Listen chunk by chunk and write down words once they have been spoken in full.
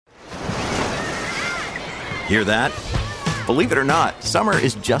Hear that? Believe it or not, summer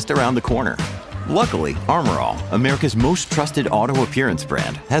is just around the corner. Luckily, Armor All, America's most trusted auto appearance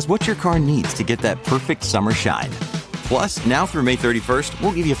brand, has what your car needs to get that perfect summer shine. Plus, now through May 31st,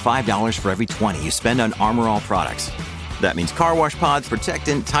 we'll give you $5 for every $20 you spend on Armor All products. That means car wash pods,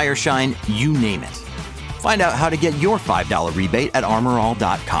 protectant, tire shine, you name it. Find out how to get your $5 rebate at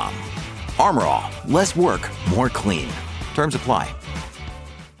armorall.com. Armor All, less work, more clean. Terms apply.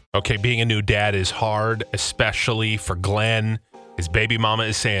 Okay, being a new dad is hard, especially for Glenn. His baby mama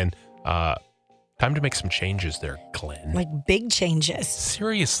is saying, time to make some changes there, Glenn. Like big changes.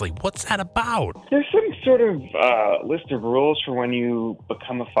 Seriously, what's that about? There's some sort of list of rules for when you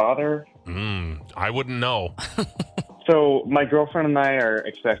become a father. I wouldn't know. So my girlfriend and I are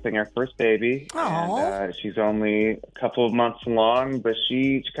expecting our first baby. Aww. And she's only a couple of months along, but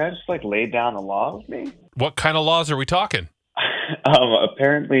she kind of just like laid down the law with me. What kind of laws are we talking?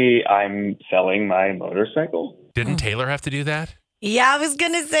 Apparently, I'm selling my motorcycle. Didn't Taylor have to do that? Yeah, I was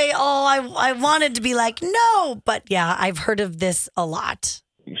going to say, I wanted to be like, no. But yeah, I've heard of this a lot.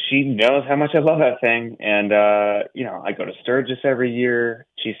 She knows how much I love that thing. And, I go to Sturgis every year.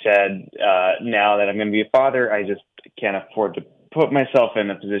 She said, now that I'm going to be a father, I just can't afford to put myself in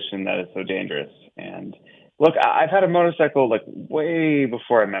a position that is so dangerous. And look, I've had a motorcycle like way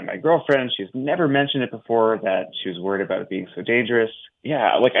before I met my girlfriend. She's never mentioned it before that she was worried about it being so dangerous.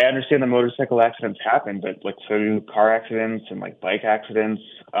 Yeah, like I understand the motorcycle accidents happen, but like so do car accidents and like bike accidents.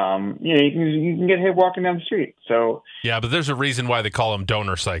 You can get hit walking down the street. So yeah, but there's a reason why they call them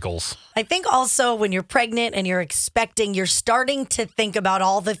donor cycles. I think also when you're pregnant and you're expecting, you're starting to think about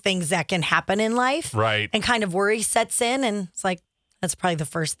all the things that can happen in life. Right. And kind of worry sets in and it's like, that's probably the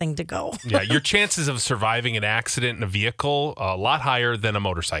first thing to go. Yeah, your chances of surviving an accident in a vehicle a lot higher than a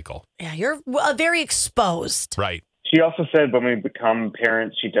motorcycle. Yeah, you're very exposed. Right. She also said when we become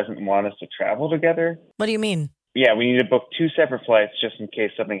parents, she doesn't want us to travel together. What do you mean? Yeah, we need to book 2 separate flights just in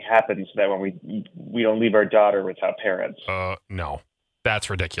case something happens so that when we don't leave our daughter without parents. No, that's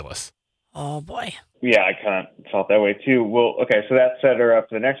ridiculous. Oh, boy. Yeah, I kind of felt that way too. Well, okay, so that set her up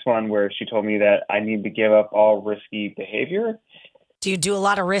for the next one where she told me that I need to give up all risky behavior. Do you do a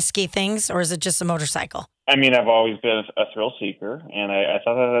lot of risky things, or is it just a motorcycle? I mean, I've always been a thrill seeker, and I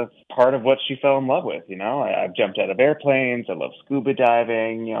thought that that's part of what she fell in love with, I've jumped out of airplanes, I love scuba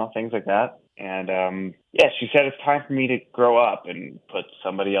diving, things like that. And, she said it's time for me to grow up and put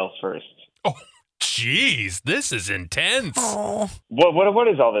somebody else first. Oh, jeez, this is intense. Oh. What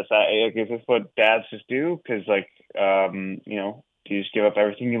is all this? Is this what dads just do? Because, do you just give up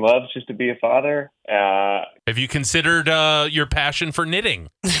everything you love just to be a father? Have you considered your passion for knitting?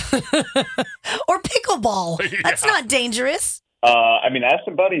 Or pickleball. Yeah. That's not dangerous. I have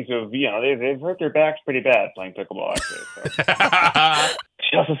some buddies who they've hurt their backs pretty bad playing pickleball, actually. So.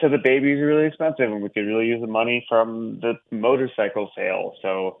 She also said the babies are really expensive and we could really use the money from the motorcycle sale.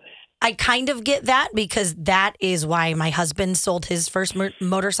 So I kind of get that because that is why my husband sold his first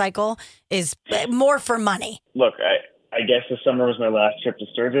motorcycle is more for money. Look, I guess this summer was my last trip to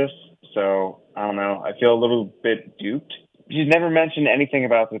Sturgis, so I don't know. I feel a little bit duped. She's never mentioned anything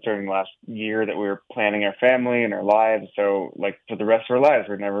about this during the last year that we were planning our family and our lives. So, for the rest of our lives,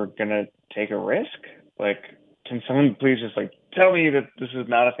 we're never going to take a risk. Can someone please just, tell me that this is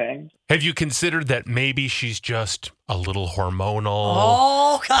not a thing? Have you considered that maybe she's just a little hormonal?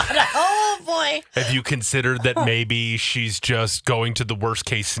 Oh, God. Oh, boy. Have you considered that maybe she's just going to the worst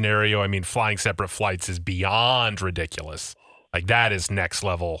case scenario? I mean, flying separate flights is beyond ridiculous. That is next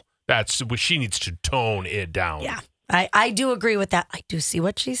level. She needs to tone it down. Yeah. I do agree with that. I do see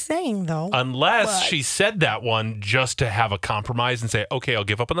what she's saying, though. Unless she said that one just to have a compromise and say, okay, I'll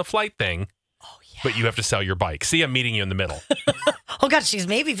give up on the flight thing. Oh, yeah. But you have to sell your bike. See, I'm meeting you in the middle. Oh, God, she's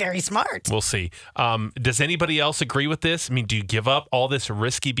maybe very smart. We'll see. Does anybody else agree with this? I mean, do you give up all this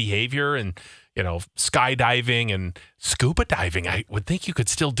risky behavior and, skydiving and scuba diving? I would think you could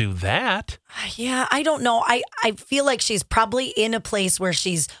still do that. Yeah, I don't know. I feel like she's probably in a place where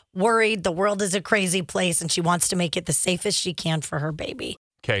she's worried the world is a crazy place and she wants to make it the safest she can for her baby.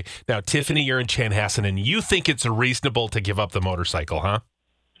 Okay. Now, Tiffany, you're in Chanhassen, and you think it's reasonable to give up the motorcycle, huh?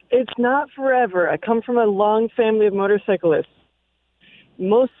 It's not forever. I come from a long family of motorcyclists.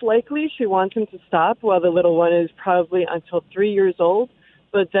 Most likely, she wants him to stop while the little one is probably until 3 years old.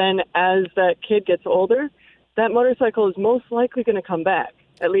 But then as that kid gets older, that motorcycle is most likely going to come back,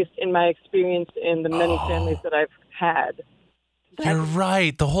 at least in my experience in the many families that I've had. You're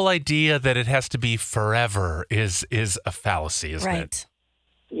right. The whole idea that it has to be forever is a fallacy, isn't it?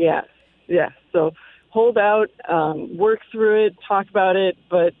 Yeah. So hold out, work through it, talk about it,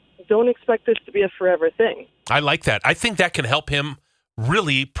 but don't expect this to be a forever thing. I like that. I think that can help him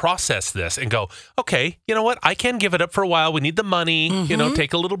really process this and go, okay, you know what? I can give it up for a while. We need the money,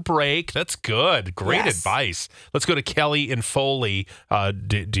 take a little break. That's good. Great advice. Let's go to Kelly in Foley.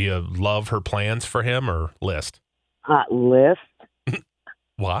 Do you love her plans for him or list? List.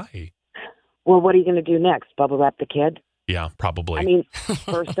 Why? Well, what are you going to do next? Bubble wrap the kid? Yeah, probably. I mean,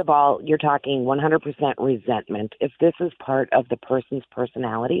 first of all, you're talking 100% resentment. If this is part of the person's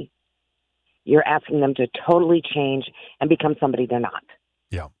personality, you're asking them to totally change and become somebody they're not.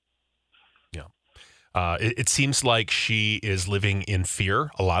 Yeah. It seems like she is living in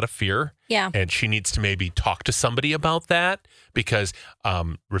fear, a lot of fear. Yeah. And she needs to maybe talk to somebody about that because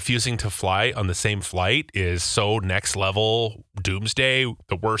refusing to fly on the same flight is so next level doomsday,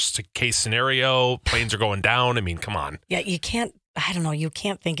 the worst case scenario. Planes are going down. I mean, come on. Yeah, you can't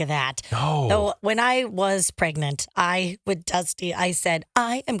think of that. No. So when I was pregnant, with Dusty, I said,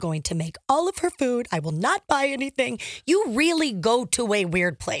 I am going to make all of her food. I will not buy anything. You really go to a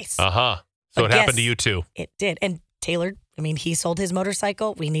weird place. Uh-huh. So But it happened yes, to you too. It did. And Taylor, he sold his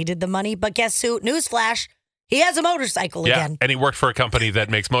motorcycle. We needed the money. But guess who? Newsflash. He has a motorcycle Yeah, again. and he worked for a company that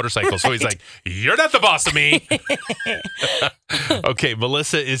makes motorcycles. So he's like, you're not the boss of me. Okay,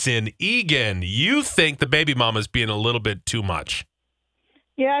 Melissa is in Egan. You think the baby mama's being a little bit too much.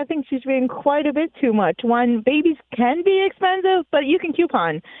 Yeah, I think she's being quite a bit too much. One, babies can be expensive, but you can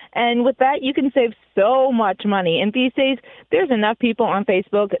coupon. And with that, you can save so much money. And these days, there's enough people on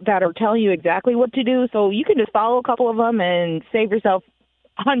Facebook that are telling you exactly what to do. So you can just follow a couple of them and save yourself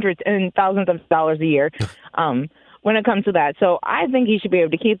hundreds and thousands of dollars a year when it comes to that. So I think he should be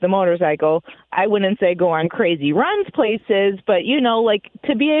able to keep the motorcycle. I wouldn't say go on crazy runs places, but,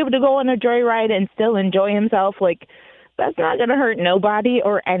 to be able to go on a joyride and still enjoy himself, that's not going to hurt nobody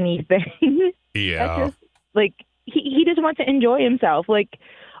or anything. Yeah. He just wants to enjoy himself.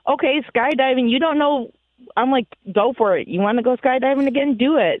 Okay, skydiving, you don't know. I'm like, go for it. You want to go skydiving again?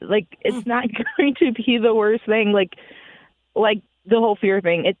 Do it. It's not going to be the worst thing. Like the whole fear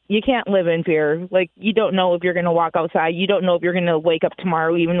thing. You can't live in fear. You don't know if you're going to walk outside. You don't know if you're going to wake up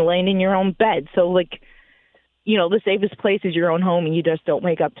tomorrow even laying in your own bed. So, the safest place is your own home, and you just don't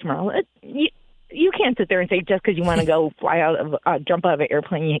wake up tomorrow. You can't sit there and say just because you want to go jump out of an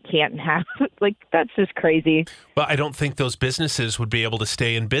airplane, you can't have. That's just crazy. Well, I don't think those businesses would be able to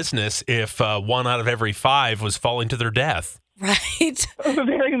stay in business if 1 out of every 5 was falling to their death. Right.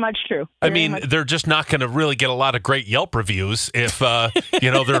 Very much true. They're just not going to really get a lot of great Yelp reviews if,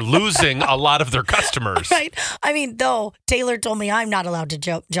 they're losing a lot of their customers. Right. Though Taylor told me I'm not allowed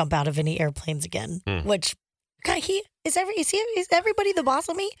to jump out of any airplanes again, which is everybody the boss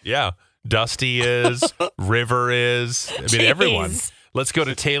of me? Yeah. Dusty is, River is, everyone. Let's go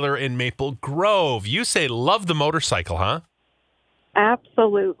to Taylor in Maple Grove. You say love the motorcycle, huh?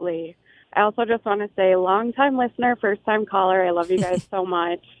 Absolutely. I also just want to say, long-time listener, first-time caller, I love you guys so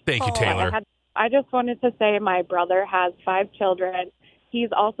much. Thank you, Taylor. I just wanted to say my brother has 5 children. He's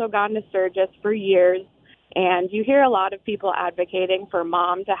also gone to Sturgis for years, and you hear a lot of people advocating for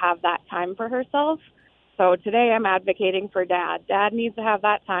mom to have that time for herself. So today I'm advocating for Dad. Dad needs to have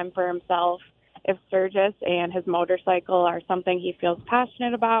that time for himself. If Sturgis and his motorcycle are something he feels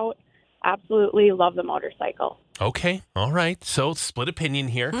passionate about, absolutely love the motorcycle. Okay. All right. So split opinion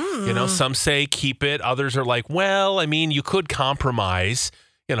here. Some say keep it. Others are like, well, you could compromise.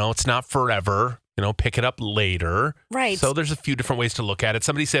 It's not forever. Pick it up later. Right. So there's a few different ways to look at it.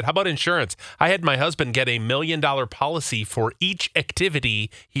 Somebody said, how about insurance? I had my husband get $1 million policy for each activity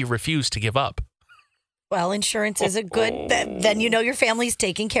he refused to give up. Well, insurance is a good, then your family's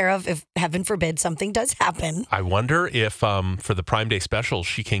taken care of if, heaven forbid, something does happen. I wonder if for the Prime Day special,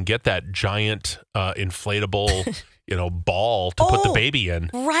 she can get that giant inflatable, ball to put the baby in.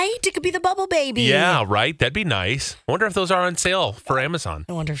 Right? It could be the bubble baby. Yeah, right? That'd be nice. I wonder if those are on sale for Amazon.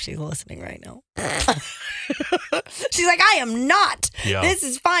 I wonder if she's listening right now. She's like, I am not. Yeah. This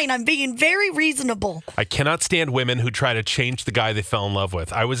is fine. I'm being very reasonable. I cannot stand women who try to change the guy they fell in love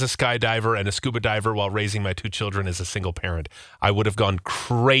with. I was a skydiver and a scuba diver while raising my 2 children as a single parent. I would have gone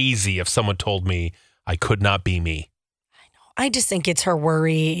crazy if someone told me I could not be me. I just think it's her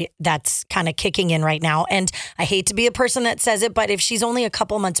worry that's kind of kicking in right now. And I hate to be a person that says it, but if she's only a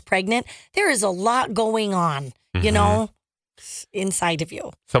couple months pregnant, there is a lot going on, inside of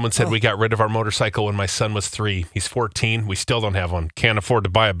you. Someone said we got rid of our motorcycle when my son was 3. He's 14. We still don't have one. Can't afford to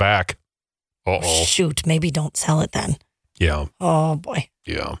buy it back. Uh-oh. Shoot, maybe don't sell it then. Yeah. Oh, boy.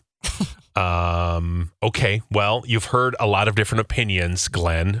 Yeah. Okay. Well, you've heard a lot of different opinions,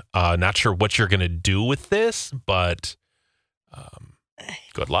 Glenn. Not sure what you're going to do with this, but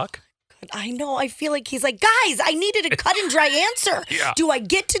good luck. I know. I feel like he's like, guys, I needed a cut and dry answer. Yeah. Do I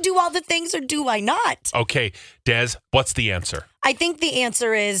get to do all the things or do I not? Okay, Des, what's the answer? I think the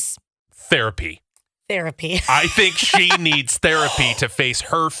answer is Therapy. therapy. I think she needs therapy to face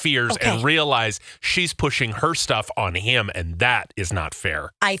her fears Okay. and realize she's pushing her stuff on him, and that is not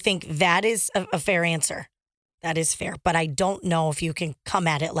fair. I think that is a fair answer. That is fair. But I don't know if you can come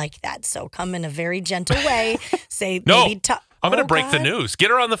at it like that. So come in a very gentle way. Say, No, maybe I'm going to break the news. Get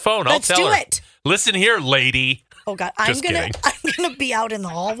her on the phone. Let's I'll tell do her. it. Listen here, lady. Oh God, Just kidding. I'm gonna be out in the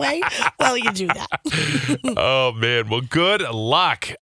hallway while you do that. Oh, man. Well, good luck.